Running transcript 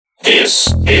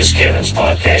This is Kevin's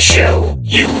podcast show.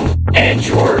 You and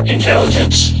your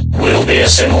intelligence will be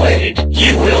assimilated.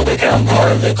 You will become part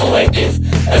of the collective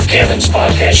of Kevin's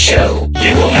podcast show.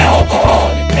 You will now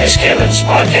applaud as Kevin's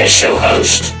podcast show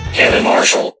host, Kevin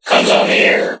Marshall, comes on the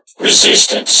air.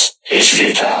 Resistance is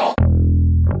futile.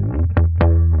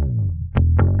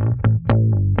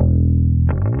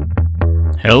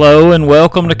 Hello and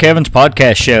welcome to Kevin's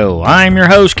podcast show. I'm your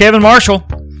host, Kevin Marshall.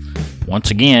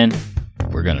 Once again,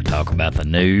 we're going to talk about the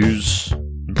news,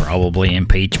 probably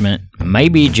impeachment,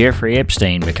 maybe Jeffrey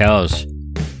Epstein, because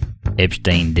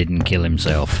Epstein didn't kill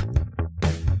himself.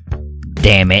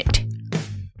 Damn it.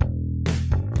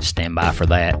 Stand by for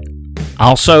that.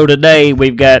 Also today,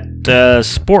 we've got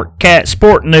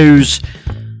Sport News,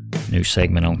 new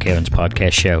segment on Kevin's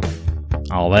podcast show.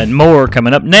 All that and more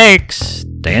coming up next.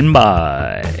 Stand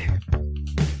by.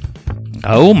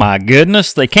 Oh my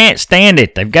goodness, they can't stand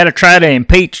it. They've got to try to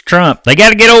impeach Trump. They got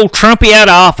to get old Trumpy out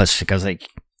of office because they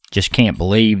just can't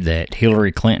believe that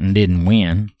Hillary Clinton didn't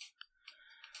win.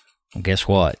 Well, guess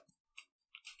what?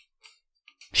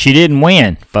 She didn't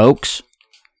win, folks.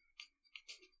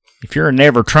 If you're a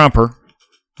never-Trumper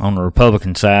on the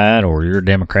Republican side, or you're a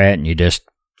Democrat and you just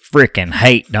frickin'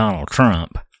 hate Donald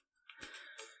Trump,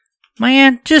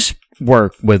 man, just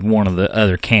work with one of the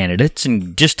other candidates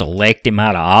and just elect him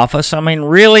out of office. I mean,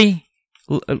 really?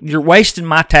 You're wasting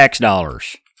my tax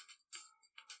dollars.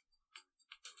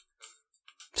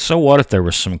 So what if there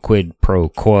was some quid pro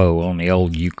quo on the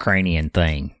old Ukrainian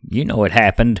thing? You know it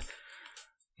happened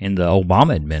in the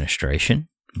Obama administration.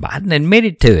 Biden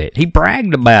admitted to it. He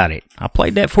bragged about it. I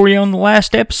played that for you on the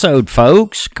last episode,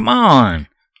 folks. Come on.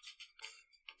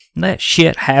 That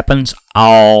shit happens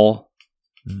all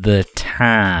the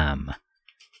time.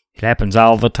 It happens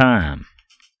all the time.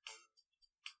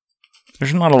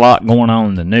 There's not a lot going on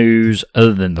in the news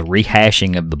other than the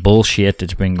rehashing of the bullshit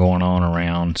that's been going on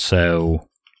around, so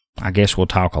I guess we'll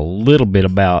talk a little bit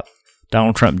about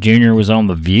Donald Trump Jr. was on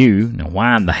The View. Now,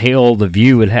 why in the hell The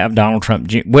View would have Donald Trump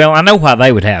Jr.? Well, I know why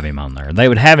they would have him on there. They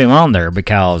would have him on there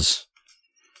because,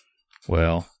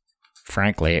 well,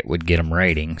 frankly, it would get them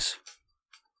ratings.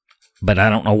 But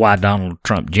I don't know why Donald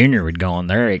Trump Jr. would go on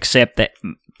there, except that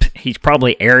he's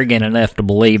probably arrogant enough to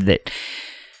believe that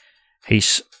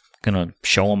he's going to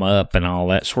show them up and all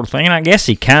that sort of thing. And I guess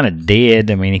he kind of did.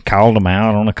 I mean, he called them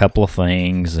out on a couple of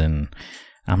things, and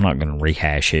I'm not going to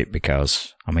rehash it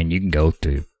because, I mean, you can go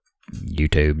to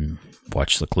YouTube and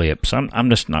watch the clips.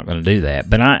 I'm just not going to do that.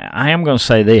 But I am going to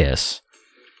say this.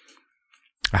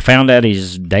 I found out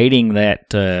he's dating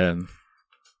that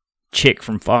chick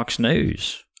from Fox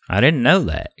News. I didn't know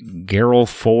that.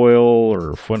 Guilfoyle,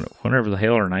 or whatever the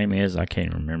hell her name is. I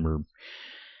can't remember.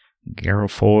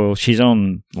 Guilfoyle. She's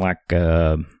on, like,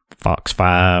 Fox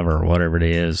 5 or whatever it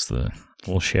is, the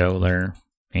little show there.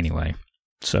 Anyway,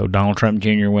 so Donald Trump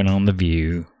Jr. went on The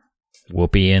View.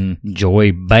 Whoopi and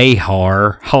Joy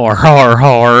Behar,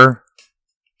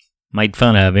 made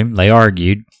fun of him. They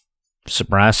argued.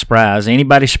 Surprise, surprise.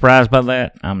 Anybody surprised by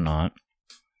that? I'm not.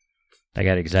 They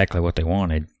got exactly what they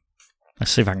wanted.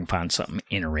 Let's see if I can find something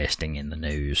interesting in the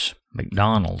news.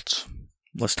 McDonald's.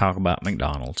 Let's talk about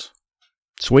McDonald's.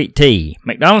 Sweet tea.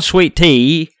 McDonald's sweet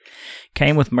tea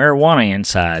came with marijuana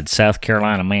inside, South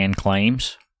Carolina man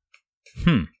claims.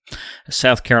 A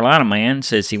South Carolina man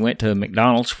says he went to a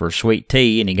McDonald's for sweet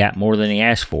tea and he got more than he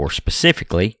asked for.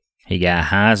 Specifically, he got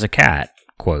high as a kite.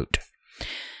 Quote.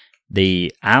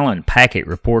 The Island Packet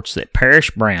reports that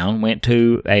Parrish Brown went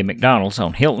to a McDonald's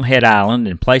on Hilton Head Island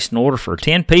and placed an order for a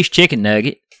 10-piece chicken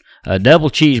nugget, a double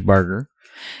cheeseburger,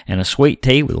 and a sweet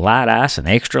tea with light ice and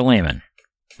extra lemon.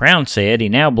 Brown said he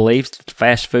now believes that the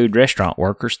fast food restaurant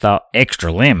workers thought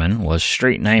extra lemon was a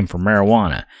street name for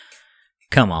marijuana.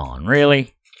 Come on,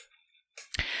 really?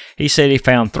 He said he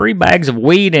found 3 bags of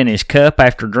weed in his cup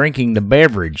after drinking the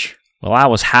beverage. Well, I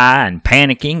was high and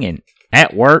panicking and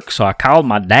at work, so I called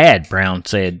my dad, Brown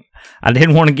said. I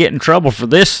didn't want to get in trouble for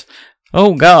this.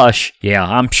 Oh, gosh. Yeah,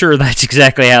 I'm sure that's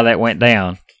exactly how that went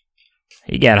down.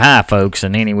 He got high, folks,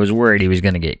 and then he was worried he was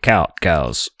going to get caught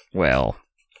because, well,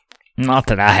 not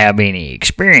that I have any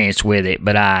experience with it,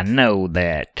 but I know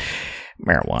that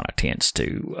marijuana tends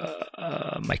to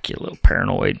make you a little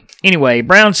paranoid. Anyway,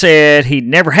 Brown said he'd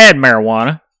never had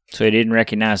marijuana, so he didn't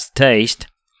recognize the taste.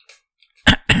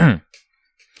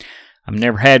 I've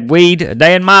never had weed a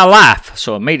day in my life,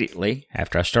 so immediately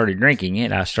after I started drinking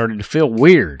it, I started to feel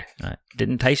weird. It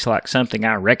didn't taste like something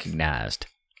I recognized,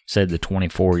 said the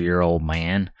 24-year-old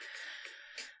man.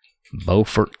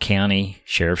 Beaufort County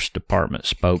Sheriff's Department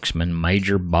spokesman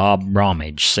Major Bob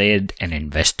Bromage said an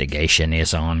investigation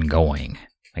is ongoing.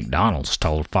 McDonald's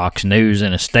told Fox News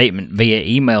in a statement via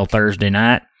email Thursday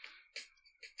night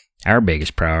Our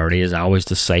biggest priority is always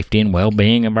the safety and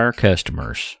well-being of our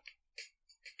customers.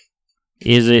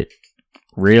 Is it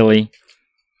really?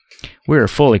 We are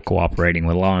fully cooperating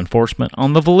with law enforcement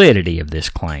on the validity of this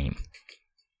claim.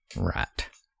 Right.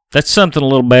 That's something a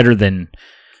little better than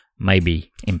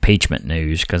maybe impeachment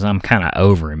news, because I'm kind of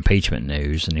over impeachment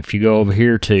news. And if you go over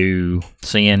here to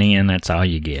CNN, that's all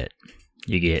you get.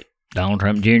 You get Donald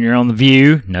Trump Jr. on The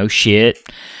View, no shit.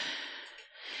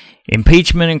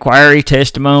 Impeachment inquiry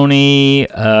testimony,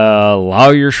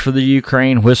 lawyers for the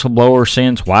Ukraine whistleblower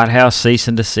sends White House cease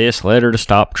and desist letter to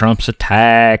stop Trump's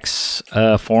attacks.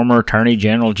 Former Attorney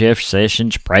General Jeff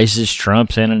Sessions praises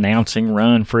Trump's announcing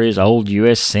run for his old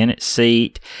U.S. Senate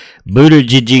seat. Pete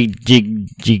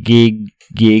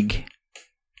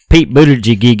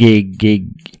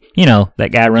Buttigieg, you know,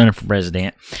 that guy running for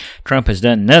president. Trump has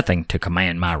done nothing to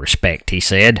command my respect, he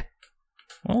said.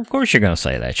 Well, of course you're going to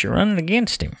say that. You're running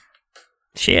against him.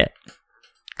 Shit.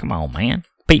 Come on, man.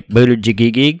 Pete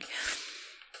Buttigieg.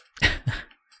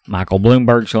 Michael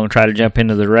Bloomberg's going to try to jump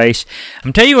into the race.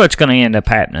 I'm telling you what's going to end up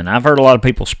happening. I've heard a lot of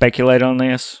people speculate on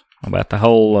this, about the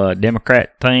whole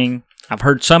Democrat thing. I've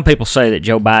heard some people say that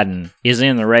Joe Biden is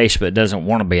in the race but doesn't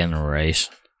want to be in the race.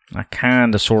 I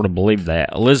kind of sort of believe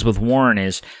that. Elizabeth Warren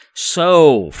is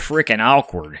so freaking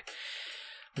awkward.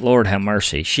 Lord have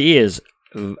mercy. She is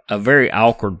a very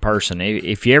awkward person.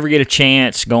 If you ever get a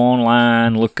chance, go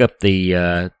online, look up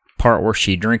the part where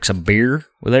she drinks a beer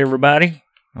with everybody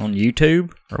on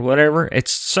YouTube or whatever.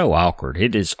 It's so awkward.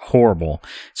 It is horrible.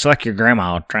 It's like your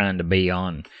grandma trying to be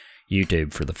on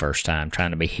YouTube for the first time,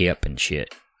 trying to be hip and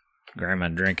shit. Grandma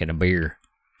drinking a beer.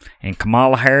 And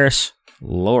Kamala Harris,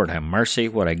 Lord have mercy,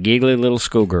 what a giggly little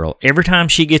schoolgirl. Every time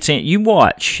she gets in, you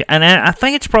watch, and I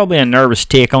think it's probably a nervous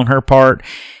tick on her part,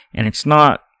 and it's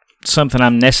not something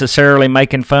I'm necessarily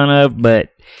making fun of, but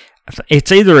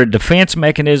it's either a defense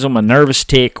mechanism, a nervous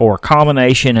tick, or a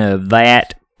combination of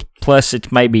that, plus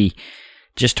it's maybe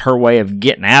just her way of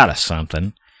getting out of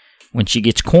something. When she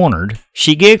gets cornered,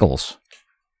 she giggles.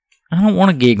 I don't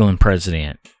want a giggling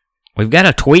president. We've got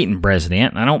a tweeting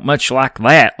president, and I don't much like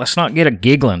that. Let's not get a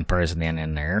giggling president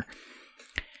in there.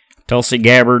 Tulsi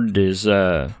Gabbard is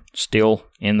still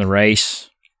in the race,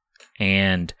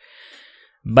 and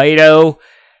Beto,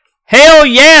 hell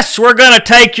yes, we're going to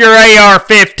take your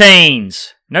AR-15s.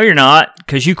 No, you're not,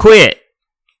 because you quit.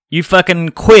 You fucking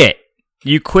quit.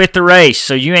 You quit the race,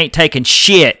 so you ain't taking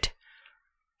shit.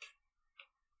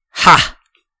 Ha!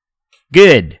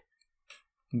 Good.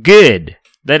 Good.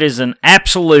 That is an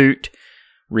absolute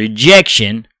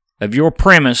rejection of your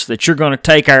premise that you're going to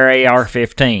take our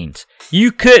AR-15s.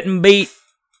 You couldn't beat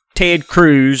Ted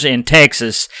Cruz in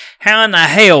Texas. How in the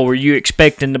hell were you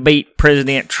expecting to beat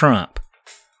President Trump?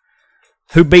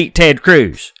 Who beat Ted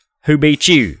Cruz? Who beat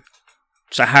you?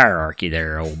 It's a hierarchy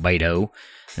there, old Beto.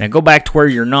 Now go back to where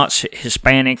you're not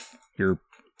Hispanic.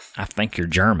 I think you're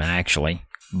German, actually.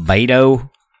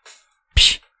 Beto?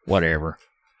 Psh, whatever.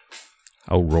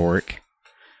 O'Rourke.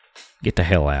 Get the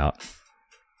hell out.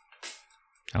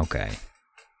 Okay.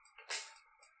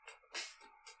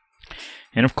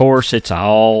 And of course, it's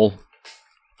all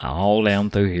down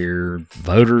through here.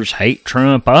 Voters hate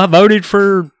Trump. I voted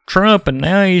for Trump and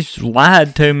now he's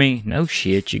lied to me. No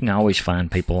shit, you can always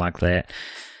find people like that.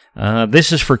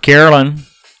 This is for Carolyn,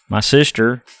 my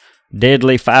sister.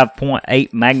 Deadly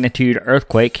 5.8 magnitude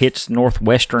earthquake hits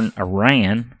northwestern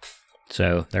Iran.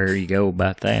 So there you go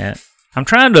about that. I'm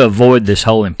trying to avoid this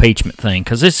whole impeachment thing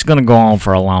because this is going to go on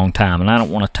for a long time, and I don't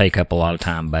want to take up a lot of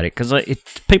time about it because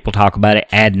people talk about it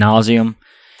ad nauseum.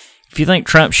 If you think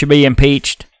Trump should be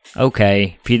impeached,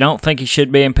 okay. If you don't think he should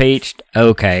be impeached,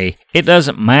 okay. It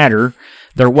doesn't matter.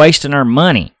 They're wasting our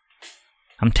money.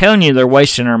 I'm telling you, they're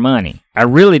wasting our money. I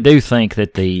really do think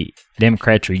that the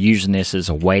Democrats are using this as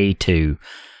a way to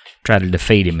try to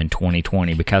defeat him in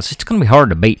 2020 because it's going to be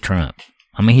hard to beat Trump.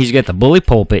 I mean, he's got the bully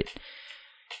pulpit.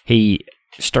 He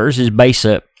stirs his base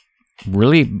up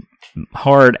really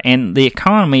hard, and the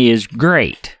economy is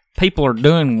great. People are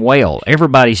doing well.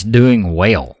 Everybody's doing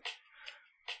well.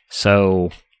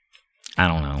 So, I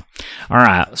don't know. All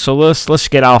right, so let's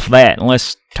get off that, and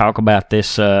let's talk about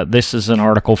this. This is an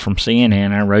article from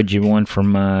CNN. I read you one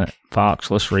from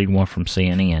Fox. Let's read one from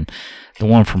CNN. The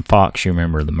one from Fox, you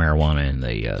remember the marijuana and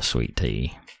the sweet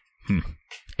tea.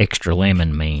 Extra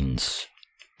lemon means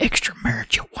extra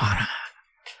marijuana.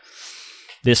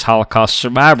 This Holocaust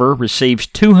survivor receives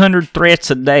 200 threats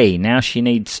a day. Now she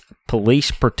needs police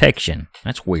protection.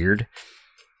 That's weird.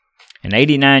 An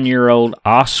 89-year-old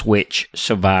Auschwitz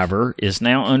survivor is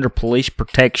now under police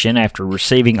protection after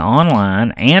receiving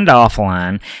online and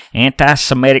offline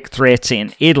anti-Semitic threats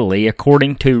in Italy,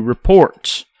 according to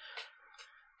reports.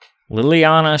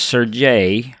 Liliana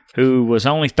Sergey, who was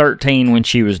only 13 when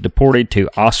she was deported to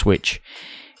Auschwitz,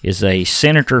 is a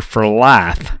senator for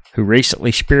life who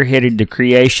recently spearheaded the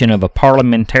creation of a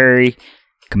parliamentary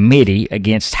committee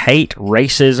against hate,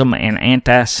 racism, and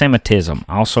anti-Semitism,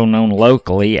 also known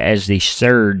locally as the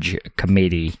Surge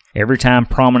Committee. Every time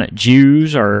prominent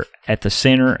Jews are at the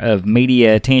center of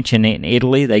media attention in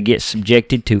Italy, they get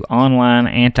subjected to online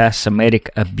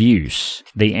anti-Semitic abuse.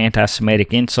 The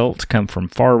anti-Semitic insults come from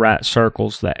far-right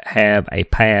circles that have a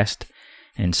past,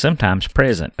 and sometimes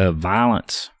present, of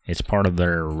violence. It's part of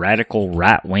their radical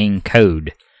right-wing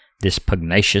code, this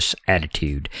pugnacious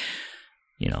attitude.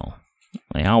 You know,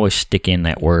 they always stick in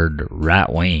that word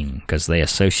right-wing because they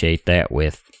associate that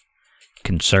with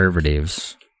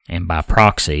conservatives, and by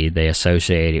proxy, they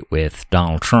associate it with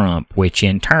Donald Trump, which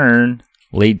in turn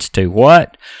leads to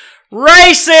what?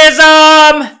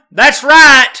 Racism! That's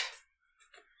right!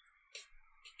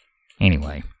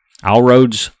 Anyway, all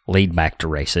roads lead back to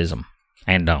racism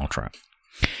and Donald Trump.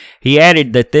 He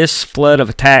added that this flood of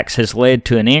attacks has led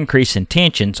to an increase in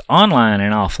tensions online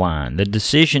and offline. The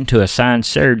decision to assign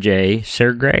Sergey,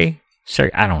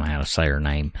 I don't know how to say her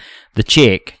name, the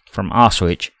chick from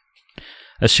Auschwitz,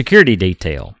 a security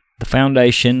detail. The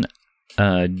Foundation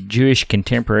Jewish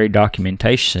Contemporary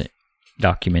Documentation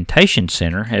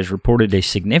Center has reported a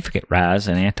significant rise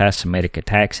in anti-Semitic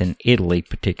attacks in Italy,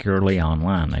 particularly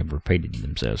online. They've repeated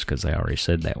themselves because they already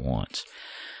said that once.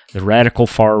 The radical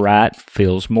far right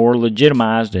feels more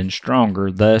legitimized and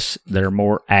stronger, thus they're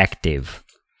more active.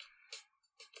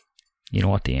 You know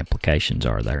what the implications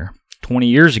are there. 20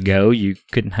 years ago, you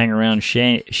couldn't hang around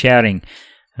shouting,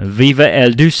 "Viva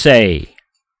el Duce!" I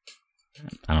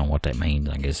don't know what that means.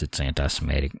 I guess it's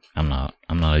anti-Semitic. I'm not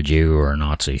a Jew or a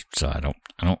Nazi, so I don't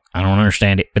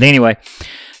understand it. But anyway,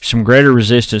 some greater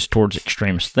resistance towards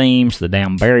extremist themes. The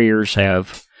down barriers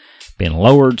have been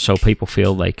lowered so people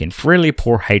feel they can freely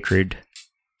pour hatred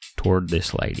toward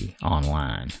this lady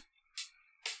online.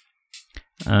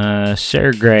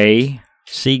 Segre,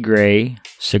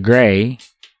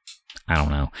 I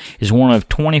don't know, is one of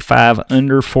 25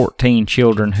 under 14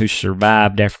 children who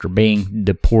survived after being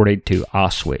deported to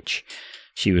Auschwitz.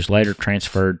 She was later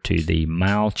transferred to the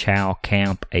Malchow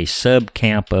camp, a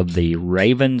sub-camp of the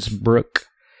Ravensbrück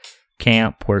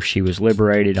camp, where she was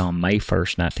liberated on May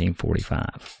 1st,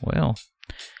 1945. Well,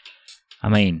 I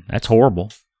mean, that's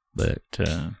horrible, but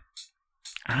I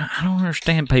don't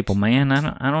understand people, man. I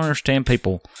don't understand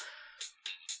people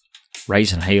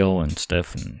raising hell and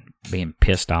stuff and being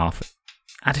pissed off.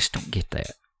 I just don't get that.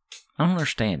 I don't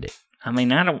understand it. I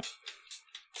mean, I don't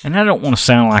want to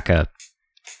sound like a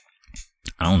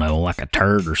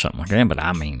turd or something like that, but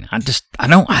I mean, I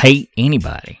don't hate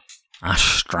anybody. I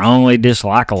strongly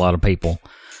dislike a lot of people.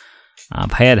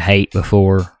 I've had hate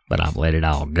before, but I've let it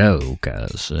all go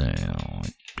because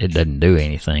it doesn't do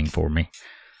anything for me.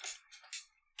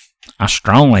 I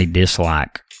strongly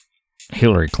dislike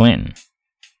Hillary Clinton,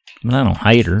 but I don't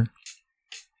hate her.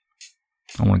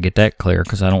 I want to get that clear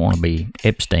because I don't want to be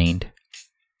Epsteined.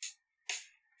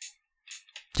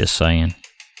 Just saying.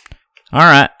 All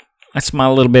right, that's my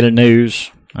little bit of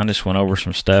news. I just went over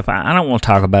some stuff. I don't want to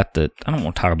talk about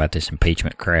this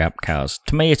impeachment crap because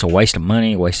to me it's a waste of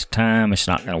money, a waste of time. It's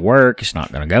not going to work. It's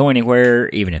not going to go anywhere.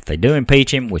 Even if they do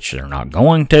impeach him, which they're not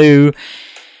going to,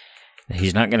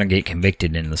 he's not going to get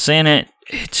convicted in the Senate.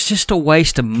 It's just a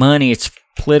waste of money. It's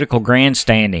political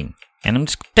grandstanding. And I'm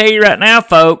just going to tell you right now,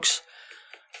 folks,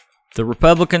 the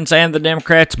Republicans and the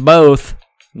Democrats both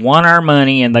want our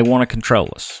money and they want to control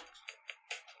us.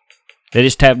 They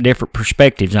just have different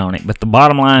perspectives on it. But the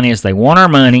bottom line is they want our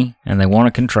money and they want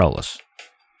to control us.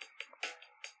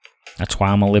 That's why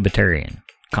I'm a libertarian.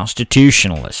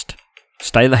 Constitutionalist.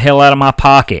 Stay the hell out of my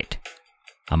pocket,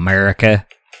 America.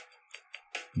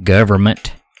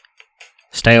 Government.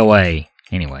 Stay away.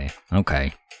 Anyway,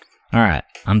 okay. Alright,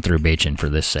 I'm through bitching for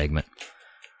this segment.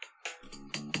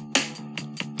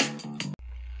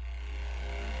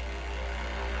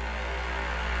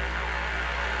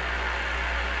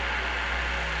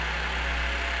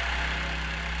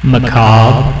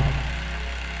 Macabre,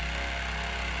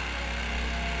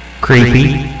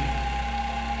 creepy,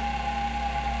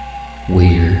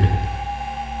 weird.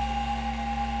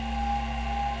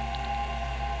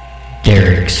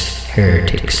 Derek's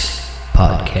Heretics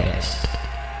Podcast.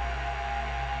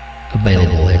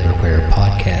 Available everywhere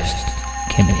podcasts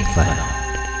can be found.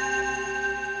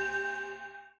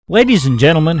 Ladies and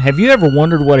gentlemen, have you ever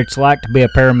wondered what it's like to be a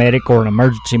paramedic or an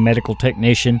emergency medical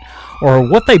technician, or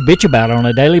what they bitch about on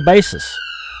a daily basis?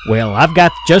 Well, I've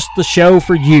got just the show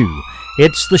for you.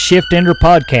 It's the Shift Ender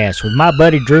Podcast with my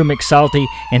buddy Drew McSalty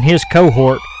and his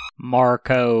cohort,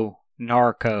 Marco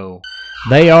Narco.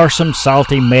 They are some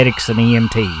salty medics and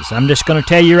EMTs. I'm just going to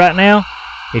tell you right now,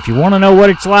 if you want to know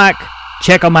what it's like,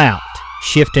 check them out.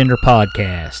 Shift Ender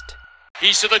Podcast.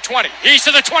 He's to the 20. He's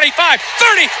to the 25,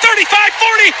 30, 35,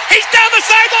 40. He's down the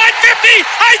sideline, 50.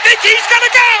 I think he's going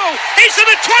to go. He's to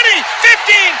the 20,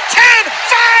 15, 10,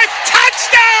 5.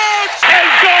 Touchdown!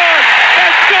 It's good.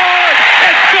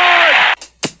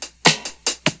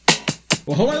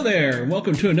 Well, hello there.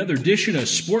 Welcome to another edition of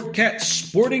SportCat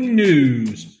Sporting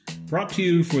News, brought to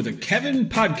you for the Kevin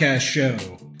Podcast Show.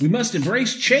 We must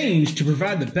embrace change to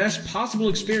provide the best possible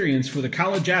experience for the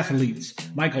college athletes,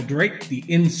 Michael Drake, the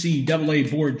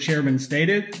NCAA board chairman,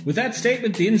 stated. With that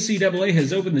statement, the NCAA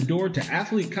has opened the door to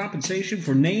athlete compensation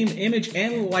for name, image,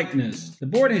 and likeness. The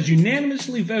board has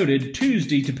unanimously voted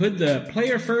Tuesday to put the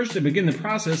player first and begin the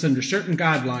process under certain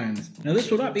guidelines. Now, this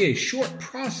will not be a short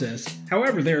process.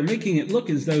 However, they are making it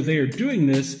look as though they are doing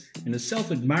this in a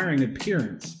self-admiring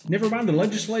appearance. Never mind the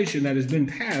legislation that has been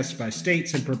passed by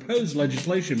states and proposed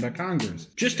legislation by Congress.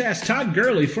 Just ask Todd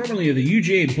Gurley, formerly of the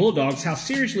UGA Bulldogs, how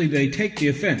seriously they take the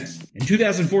offense. In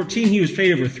 2014, he was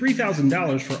paid over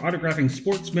 $3,000 for autographing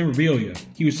sports memorabilia.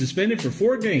 He was suspended for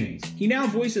 4 games. He now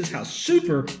voices how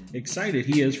super excited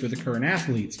he is for the current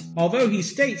athletes, although he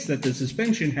states that the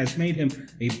suspension has made him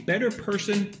a better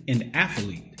person and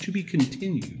athlete. To be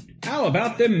continued. How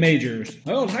about them Majors?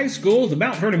 Well, at high school, the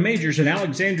Mount Vernon Majors in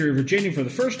Alexandria, Virginia, for the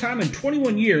first time in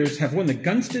 21 years, have won the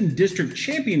Gunston District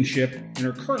Championship and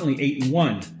are currently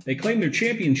 8-1. They claimed their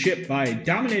championship by a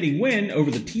dominating win over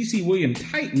the T.C. William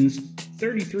Titans,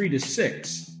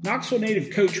 33-6. Knoxville native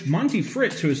coach Monty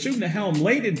Fritz, who assumed the helm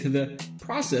late into the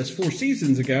process 4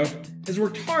 seasons ago, has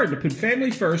worked hard to put family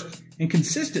first and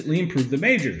consistently improve the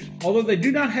Majors. Although they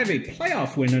do not have a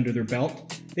playoff win under their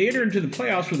belt, they enter into the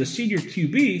playoffs with a senior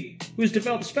QB who has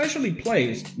developed specialty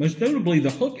plays, most notably the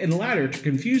hook and ladder to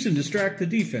confuse and distract the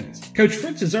defense. Coach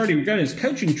Fritz has already begun his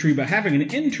coaching tree by having an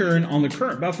intern on the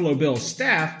current Buffalo Bills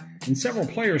staff and several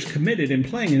players committed and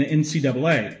playing in the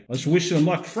NCAA. Let's wish them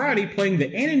luck Friday playing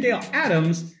the Annandale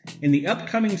Adams in the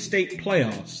upcoming state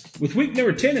playoffs. With week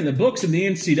number 10 in the books in the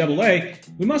NCAA,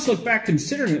 we must look back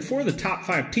considering that 4 of the top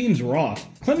 5 teams were off.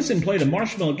 Clemson played a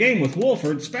marshmallow game with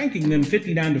Wolford, spanking them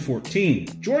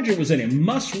 59-14. Georgia was in a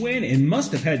must-win and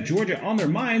must have had Georgia on their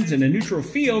minds in a neutral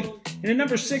field in a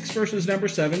number 6 versus number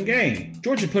 7 game.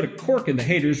 Georgia put a cork in the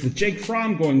haters with Jake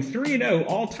Fromm going 3-0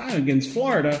 all-time against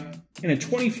Florida in a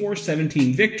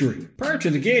 24-17 victory. Prior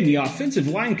to the game, the offensive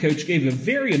line coach gave a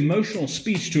very emotional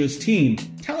speech to his team,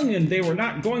 telling them they were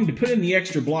not going to put in the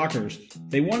extra blockers.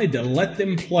 They wanted to let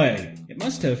them play. It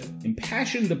must have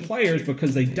impassioned the players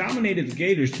because they dominated the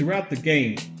Gators throughout the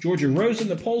game. Georgia rose in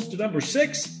the polls to number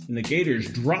 6, and the Gators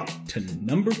dropped to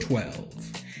number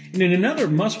 12. And in another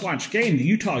must-watch game, the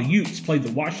Utah Utes played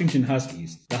the Washington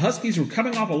Huskies. The Huskies were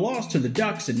coming off a loss to the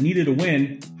Ducks and needed a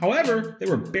win. However, they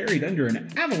were buried under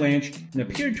an avalanche and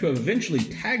appeared to have eventually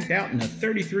tagged out in a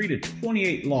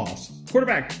 33-28 loss.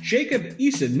 Quarterback Jacob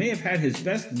Eason may have had his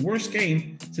best and worst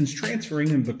game since transferring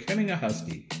and becoming a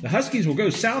Husky. The Huskies will go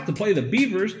south to play the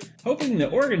Beavers, hoping the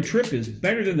Oregon trip is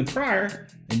better than the prior,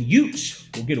 and Utes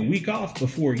will get a week off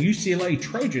before UCLA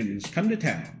Trojans come to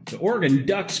town. The Oregon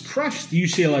Ducks crushed the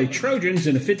UCLA Trojans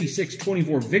in a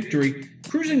 56-24 victory,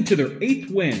 cruising to their 8th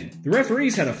win. The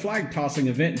referees had a flag-tossing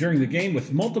event during the game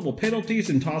with multiple penalties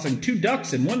and tossing 2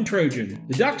 Ducks and 1 Trojan.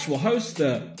 The Ducks will host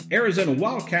the Arizona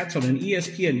Wildcats on an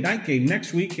ESPN night game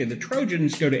next week, and the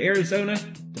Trojans go to Arizona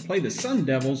to play the Sun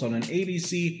Devils on an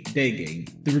ABC day game.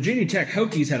 The Virginia Tech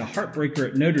Hokies had a heartbreaker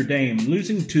at Notre Dame,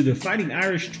 losing to the Fighting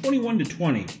Irish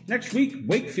 21-20. Next week,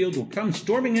 Wakefield will come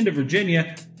storming into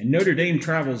Virginia, and Notre Dame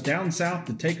travels down south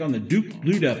to take on the Duke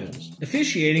Blue Devils.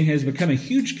 Officiating has become a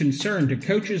huge concern to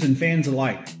coaches and fans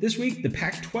alike. This week, the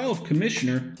Pac-12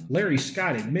 commissioner, Larry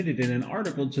Scott, admitted in an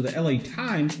article to the LA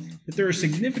Times that there are a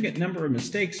significant number of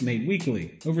mistakes made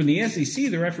weekly. Over in the SEC,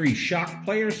 the referees shocked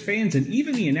players, fans, and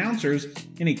even the announcers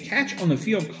in a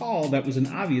catch-on-the-field call that was an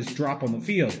obvious drop on the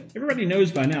field. Everybody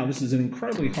knows by now this is an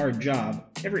incredibly hard job.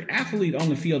 Every athlete on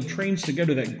the field trains to go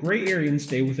to that gray area and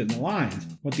stay within the lines.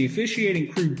 What the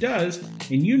officiating crew does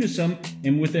in unison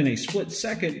and within a split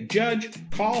second, judge,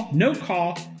 call, no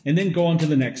call, and then go on to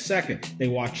the next second. They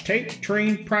watch tape,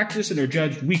 train, practice, and are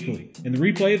judged weekly. In the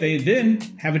replay, they then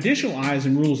have additional eyes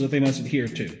and rules that they must adhere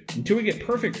to. Until we get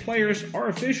perfect players or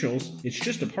officials, it's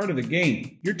just a part of the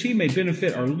game. Your team may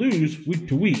benefit or lose week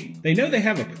to week. They know they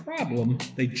have a problem,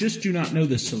 they just do not know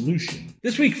the solution.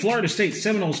 This week, Florida State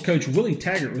Seminoles coach Willie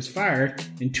Taggart was fired,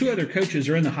 and 2 other coaches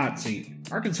are in the hot seat.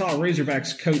 Arkansas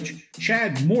Razorbacks coach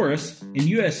Chad Morris and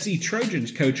USC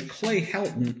Trojans coach Clay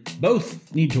Helton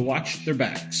both need to watch their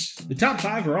backs. The top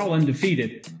 5 are all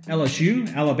undefeated: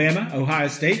 LSU, Alabama, Ohio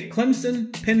State,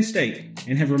 Clemson, Penn State,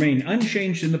 and have remained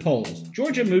unchanged in the polls.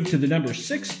 Georgia moved to the number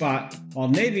 6 spot, while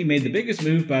Navy made the biggest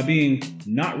move by being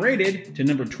not rated to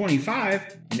number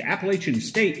 25, and Appalachian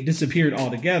State disappeared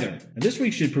altogether. Now, this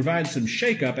week should provide some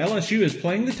shakeup. LSU is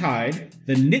playing the Tide.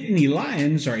 The Nittany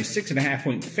Lions are a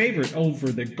 6.5-point favorite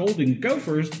over the Golden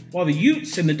Gophers, while the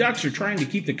Utes and the Ducks are trying to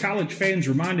keep the college fans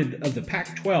reminded of the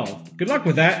Pac-12. Good luck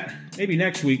with that. Maybe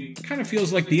next week. Kind of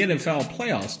feels like the NFL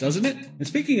playoffs, doesn't it? And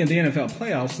speaking of the NFL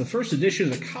playoffs, the first edition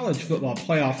of the college football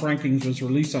playoff rankings was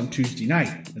released on Tuesday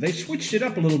night. They switched it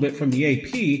up a little bit from the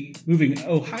AP, moving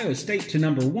Ohio State to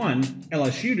number 1,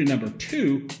 LSU to number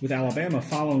 2, with Alabama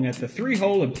following at the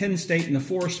 3-hole and Penn State in the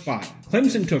 4 spot.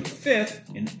 Clemson took 5th,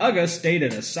 and UGA stayed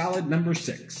at a solid number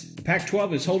 6. The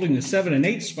Pac-12 is holding the 7 and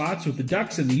 8 spots with the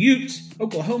Ducks and the Utes.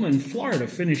 Oklahoma and Florida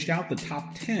finished out the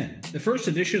top 10. The first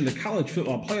edition of the college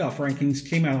football playoff rankings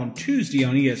came out on Tuesday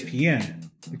on ESPN.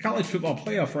 The college football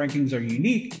playoff rankings are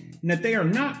unique in that they are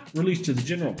not released to the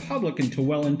general public until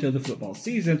well into the football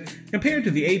season, compared to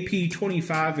the AP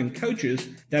 25 and coaches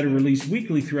that are released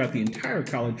weekly throughout the entire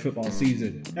college football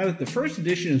season. Now that the first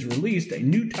edition is released, a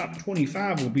new top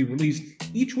 25 will be released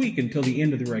each week until the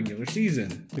end of the regular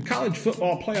season. The college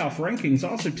football playoff rankings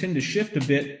also tend to shift a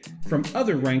bit from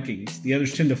other rankings. The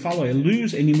others tend to follow a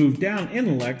lose and you move down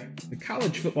intellect. The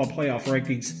college football playoff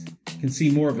rankings can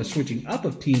see more of a switching up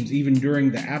of teams even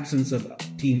during the absence of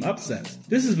team upsets.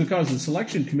 This is because the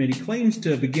selection committee claims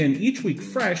to begin each week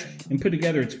fresh and put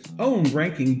together its own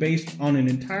ranking based on an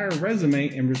entire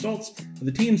resume and results of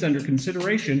the teams under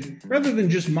consideration, rather than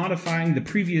just modifying the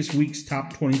previous week's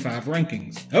top 25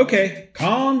 rankings. Okay,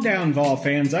 calm down, Vol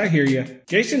fans, I hear you.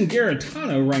 Jason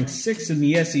Garantano ranks 6th in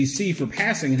the SEC for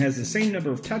passing and has the same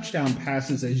number of touchdown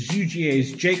passes as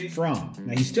UGA's Jake Fromm.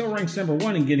 Now, he still ranks number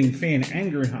 1 in getting fan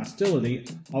anger and hostility,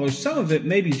 although some of it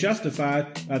may be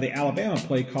justified by the Alabama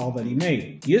play call that he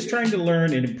made. He is trying to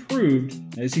learn and improve.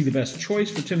 Now, is he the best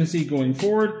choice for Tennessee going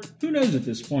forward? Who knows at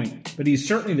this point, but he's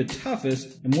certainly the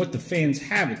toughest and what the fans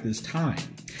have at this time.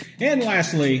 And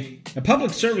lastly, a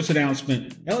public service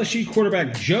announcement. LSU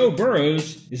quarterback Joe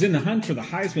Burrows is in the hunt for the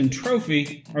Heisman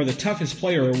Trophy or the Toughest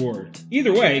Player Award.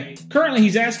 Either way, currently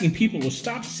he's asking people to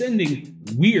stop sending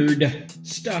weird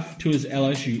stuff to his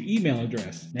LSU email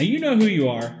address. Now, you know who you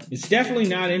are. It's definitely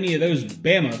not any of those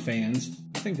Bama fans.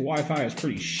 I think Wi-Fi is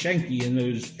pretty shanky in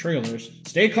those trailers.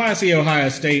 Stay classy, Ohio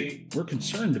State. We're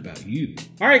concerned about you.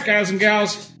 All right, guys and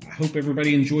gals. I hope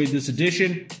everybody enjoyed this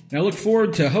edition, and I look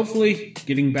forward to hopefully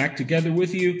getting back together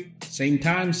with you. Same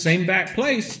time, same back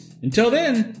place. Until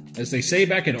then, as they say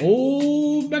back in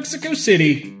old Mexico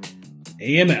City,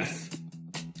 AMF.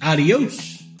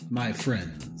 Adios, my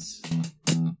friends.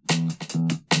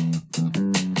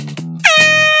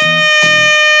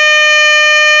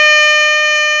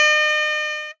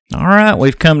 All right,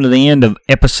 we've come to the end of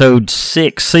episode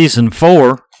 6, season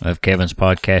 4 of Kevin's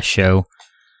Podcast Show.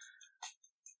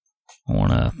 I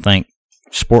want to thank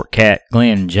Sport Cat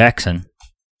Glenn Jackson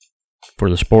for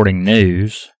the sporting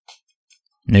news.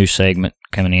 New segment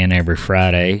coming in every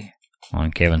Friday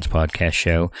on Kevin's Podcast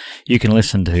Show. You can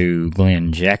listen to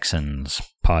Glenn Jackson's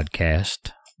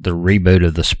podcast, the reboot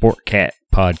of the Sport Cat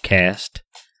podcast.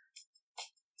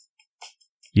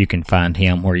 You can find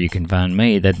him where you can find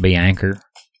me. That'd be Anchor,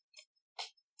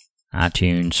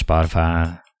 iTunes,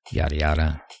 Spotify, yada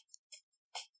yada.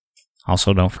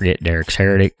 Also, don't forget Derek's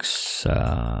Heretics,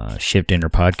 Shift Enter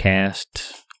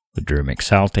Podcast with Drew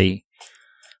McSalty.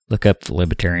 Look up the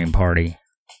Libertarian Party.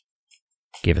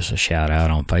 Give us a shout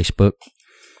out on Facebook.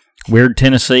 Weird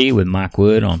Tennessee with Mike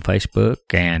Wood on Facebook.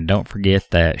 And don't forget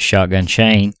that Shotgun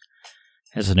Shane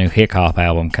has a new hip hop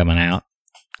album coming out,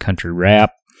 country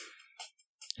rap.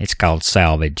 It's called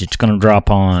Salvage. It's going to drop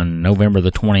on November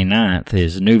the 29th.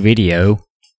 His new video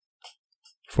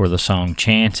for the song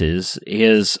Chances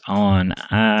is on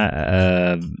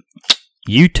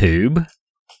YouTube.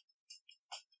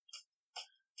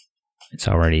 It's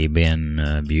already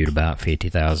been viewed about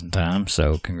 50,000 times,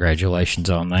 so congratulations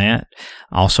on that.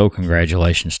 Also,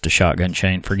 congratulations to Shotgun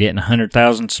Shane for getting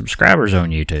 100,000 subscribers on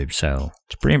YouTube, so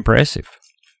it's pretty impressive.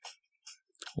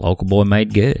 Local boy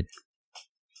made good.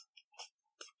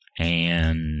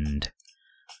 And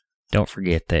don't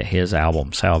forget that his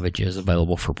album Salvage is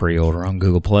available for pre-order on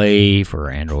Google Play for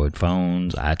Android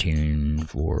phones, iTunes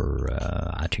for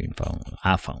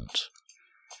iPhones.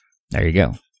 There you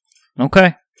go.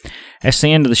 Okay. That's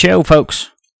the end of the show, folks.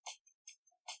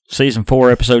 Season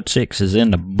 4, Episode 6 is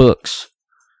in the books.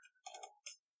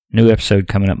 New episode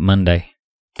coming up Monday.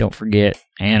 Don't forget,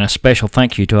 and a special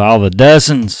thank you to all the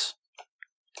dozens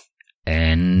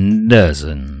and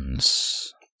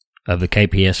dozens of the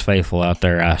KPS faithful out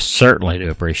there. I certainly do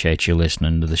appreciate you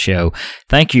listening to the show.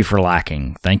 Thank you for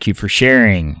liking. Thank you for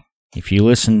sharing. If you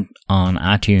listen on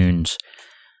iTunes,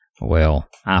 well,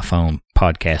 iPhone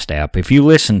podcast app. If you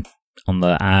listen on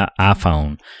the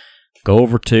iPhone, go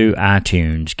over to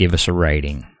iTunes, give us a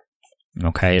rating.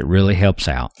 Okay, it really helps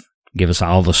out. Give us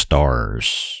all the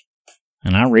stars.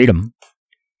 And I read them.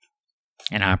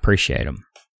 And I appreciate them.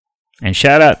 And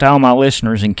shout out to all my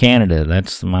listeners in Canada.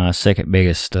 That's my second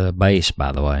biggest base,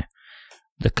 by the way.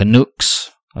 The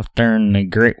Canucks up there in the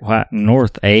Great White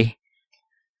North, eh?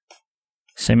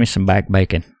 Send me some back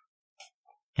bacon.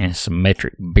 And some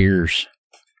metric beers.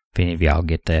 If any of y'all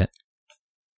get that,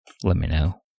 let me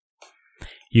know.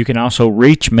 You can also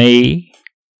reach me,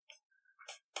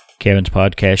 Kevin's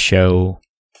Podcast Show,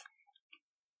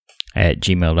 at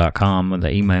gmail.com with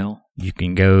the email. You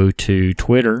can go to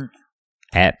Twitter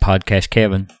at Podcast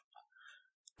Kevin.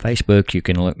 Facebook, you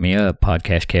can look me up,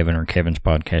 Podcast Kevin or Kevin's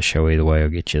Podcast Show. Either way, I'll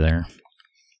get you there.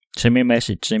 Send me a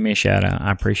message, send me a shout out.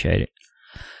 I appreciate it.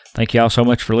 Thank you all so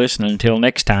much for listening. Until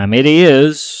next time, it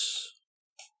is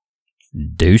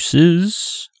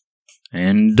deuces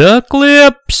and duck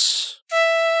lips.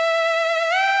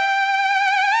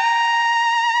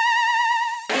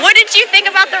 What did you think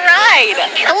about the ride?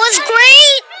 It was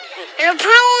great. And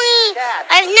apparently,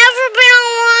 I've never been on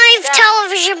live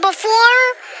television before,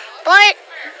 but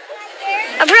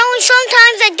apparently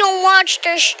sometimes I don't watch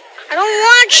I don't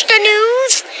watch the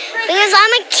news because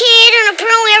I'm a kid, and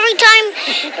apparently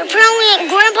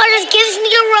Grandpa just gives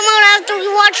me a remote after we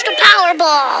watch the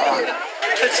Powerball.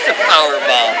 It's the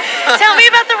Powerball. Tell me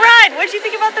about the ride. What did you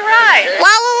think about the ride?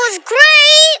 Well, it was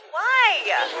great. Why?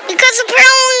 Because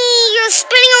apparently you're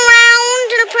spinning around,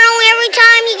 and apparently every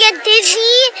time you get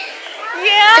dizzy,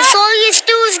 Yeah? that's all you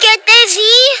do is get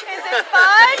dizzy. Is it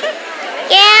fun?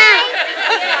 Yeah.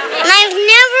 And I've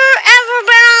never ever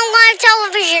been on live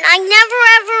television. I never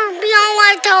ever be on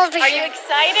live television. Are you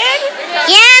excited?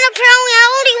 Yeah, and apparently I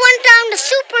already went down the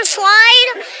super slide.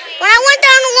 When I went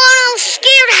down the one, I was